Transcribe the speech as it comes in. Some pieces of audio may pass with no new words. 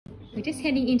We're just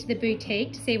heading into the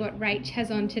boutique to see what Rach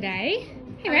has on today.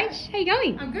 Hey Rach, how you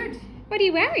going? I'm good. What are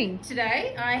you wearing?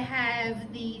 Today I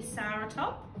have the Sarah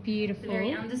top. Beautiful. The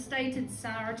very understated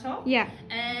Sarah top. Yeah.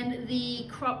 And the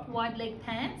cropped wide leg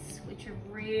pants, which are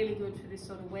really good for this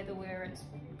sort of weather where it's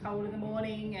cold in the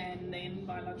morning and then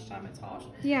by lunchtime it's hot.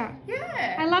 Yeah.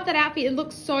 Yeah. I love that outfit. It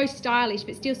looks so stylish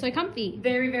but still so comfy.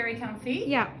 Very, very comfy.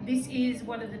 Yeah. This is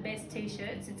one of the best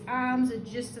t-shirts. Its arms are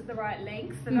just at the right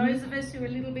length. For those of us who are a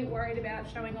little bit worried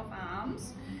about showing off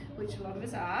arms, which a lot of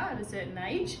us are at a certain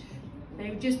age,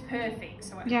 they're just perfect.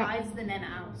 So it hides the nana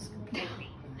arms completely.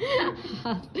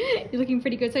 You're looking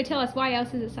pretty good. So tell us, why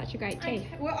else is it such a great tee?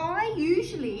 Okay. Well, I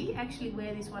usually actually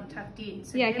wear this one tucked in.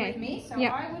 So bear with me. So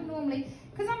I would normally,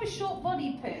 because I'm a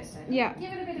short-bodied person,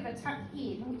 give it a bit of a tuck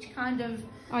in, which kind of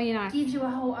gives you a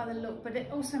whole other look, but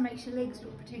it also makes your legs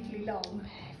look particularly long.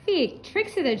 Perfect.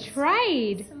 Tricks of the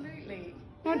trade. Absolutely.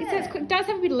 Well, it does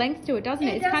have a bit of length to it, doesn't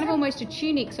it? It's kind of almost a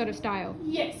tunic sort of style.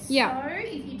 Yes. Yeah. So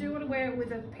if you do want to wear it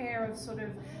with a pair of sort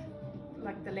of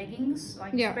like the leggings,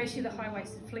 like especially the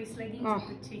high-waisted fleece leggings are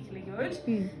particularly good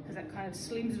because that kind of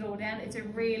slims it all down. It's a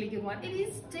really good one. It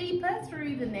is deeper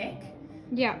through the neck.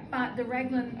 Yeah. But the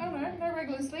raglan, no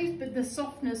raglan sleeves, but the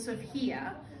softness of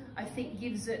here, I think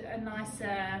gives it a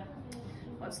nicer,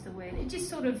 what's the word? It just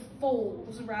sort of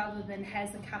falls rather than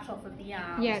has the cut off of the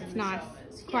arms. Yeah, it's nice.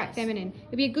 Shoulders. Quite feminine.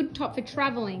 It'd be a good top for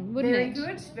traveling, wouldn't it?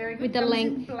 Very good, very good. With the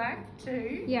length. In black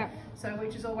too. Yeah. So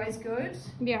which is always good.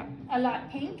 Yeah. A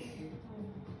light pink.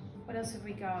 What else have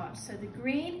we got? So the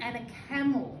green and a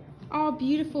camel. Oh,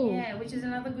 beautiful. Yeah, which is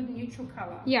another good neutral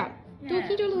colour. Yeah.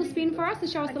 Can you do a little spin for us to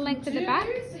show us the length of the back?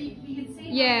 So you can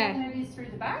see how long that is through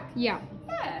the back. Yeah.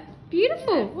 Yeah.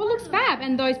 Beautiful. Yeah, well, looks fab.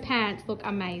 And those pants look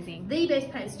amazing. The best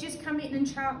pants. Just come in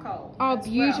charcoal. Oh,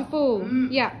 beautiful. Well.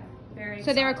 Yeah. Very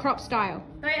so they're a crop style.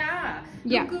 They are.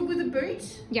 Look good with a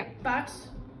boot. Yeah. But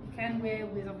can wear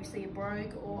with obviously a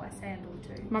brogue or a sandal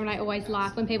too. Mum and I always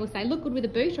laugh when people say, look good with a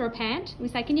boot or a pant. We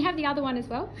say, can you have the other one as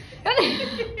well?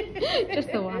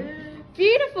 Just the one.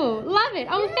 Beautiful. Love it.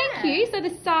 Oh, thank you. So the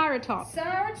Sarah top.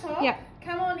 Sarah top. Yep.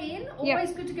 Come on in.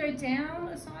 Always good to go down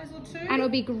a size or two. And it'll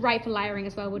be great for layering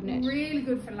as well, wouldn't it? Really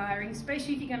good for layering,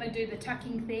 especially if you're going to do the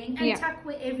tucking thing. And tuck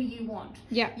wherever you want.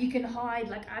 Yeah. You can hide,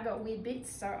 like I got weird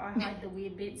bits, so I hide the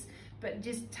weird bits. But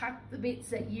just tuck the bits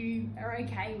that you are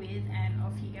okay with and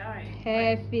off you go.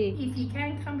 Perfect. But if you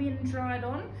can come in and try it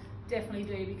on, definitely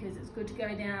do, because it's good to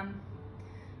go down.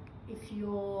 If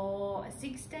you're a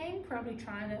 16, probably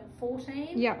try it at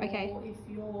 14. Yeah, okay. Or if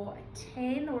you're a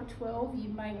 10 or a 12, you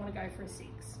may want to go for a 6.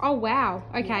 Oh, wow.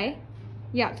 Okay.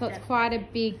 Yeah, so it's quite a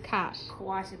big cut.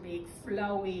 Quite a big,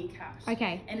 flowy cut.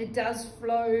 Okay. And it does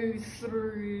flow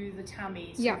through the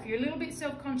tummy. So if you're a little bit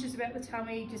self-conscious about the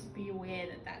tummy, just be aware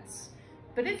that that's...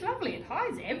 But it's lovely. It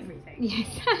hides everything.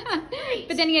 Yes.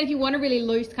 But then again, if you want a really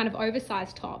loose kind of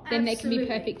oversized top, then they can be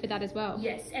perfect for that as well.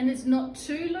 Yes, and it's not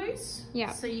too loose.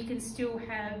 Yeah. So you can still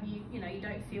have, you know, you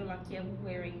don't feel like you're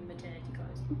wearing maternity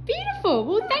clothes. Beautiful.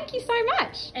 Well, thank you so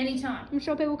much. Anytime. I'm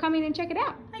sure people will come in and check it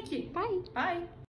out. Thank you. Bye. Bye.